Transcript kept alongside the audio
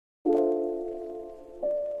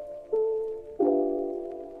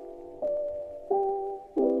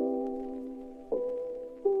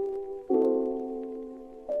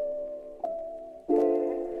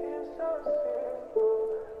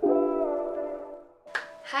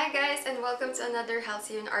Hi guys, and welcome to another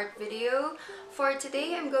Halcyon Art video. For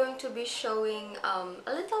today, I'm going to be showing a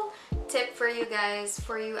little tip for you guys,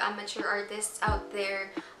 for you amateur artists out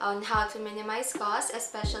there, on how to minimize costs,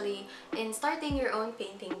 especially in starting your own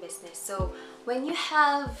painting business. So when you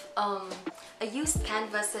have a used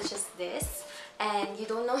canvas such as this, and you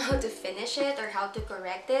don't know how to finish it or how to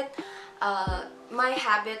correct it, my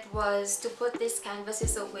habit was to put these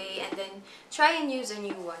canvases away and then try and use a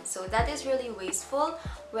new one. So that is really wasteful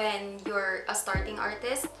when you're a starting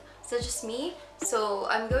artist such as me. So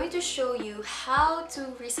I'm going to show you how to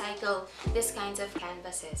recycle these kinds of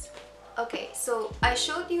canvases. Okay, so I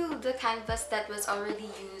showed you the canvas that was already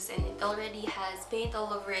used and it already has paint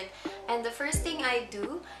all over it. And the first thing I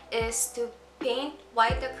do is to paint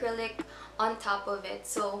white acrylic on top of it.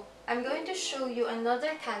 So I'm going to show you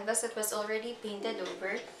another canvas that was already painted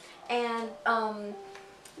over. And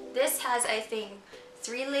this has, I think,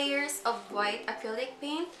 3 layers of white acrylic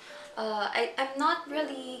paint. I'm not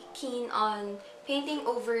really keen on painting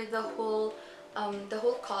over the whole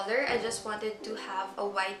color. I just wanted to have a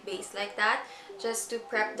white base like that, just to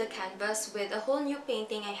prep the canvas with a whole new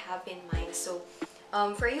painting I have in mind. So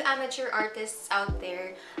for you amateur artists out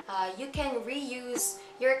there, you can reuse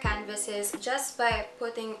your canvases just by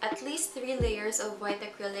putting at least 3 layers of white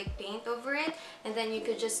acrylic paint over it, and then you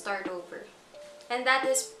could just start over. And that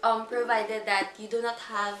is provided that you do not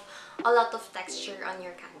have a lot of texture on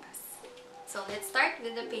your canvas. So let's start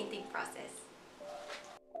with the painting process.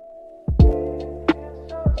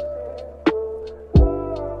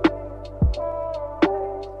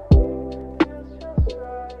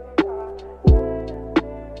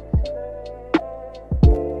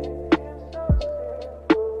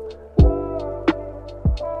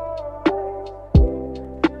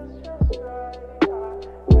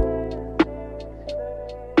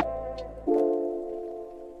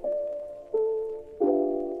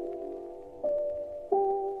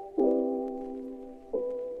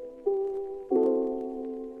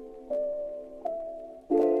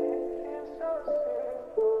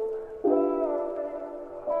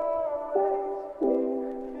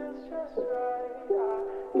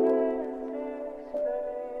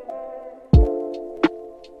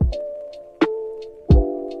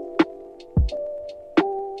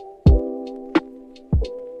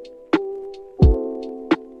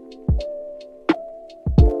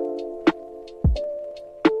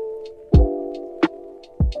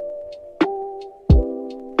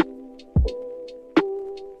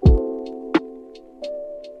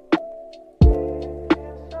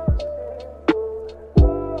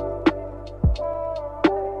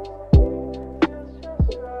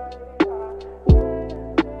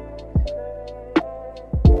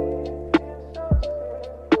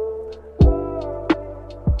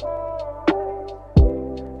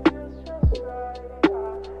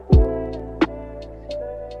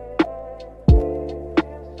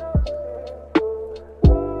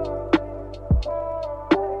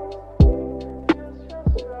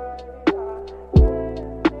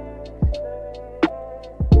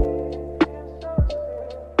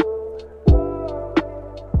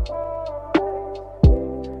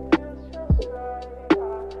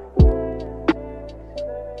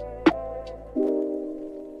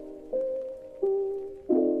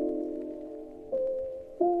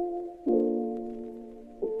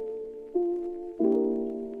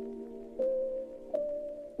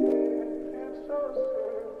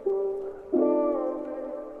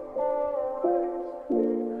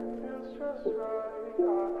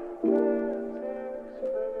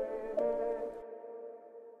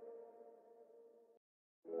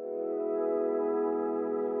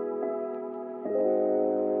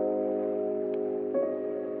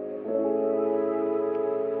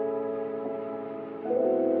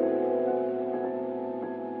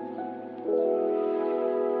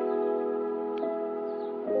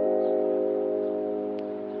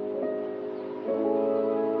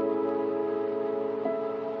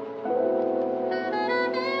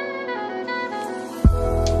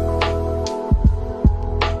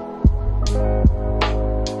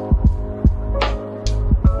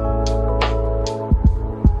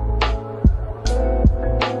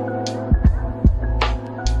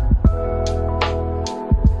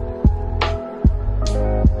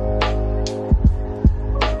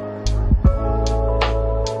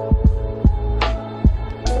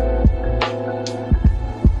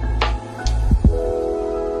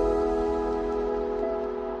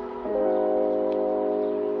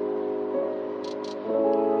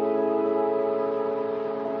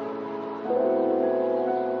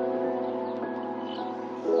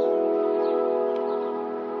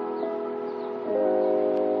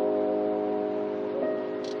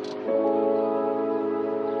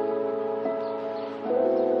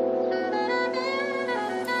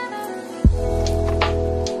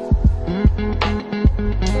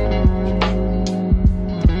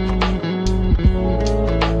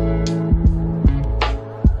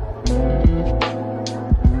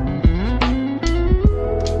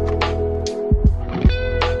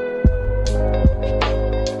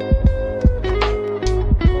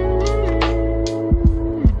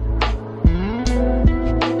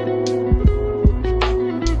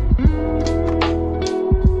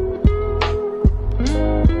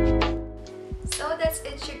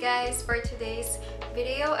 Guys, for today's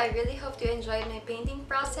video. I really hope you enjoyed my painting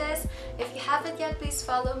process. If you haven't yet, please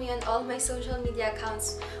follow me on all my social media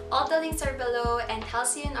accounts. All the links are below, and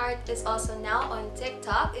Halcyon Art is also now on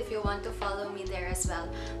TikTok if you want to follow me there as well.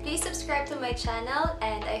 Please subscribe to my channel,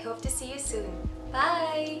 and I hope to see you soon.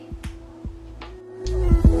 Bye!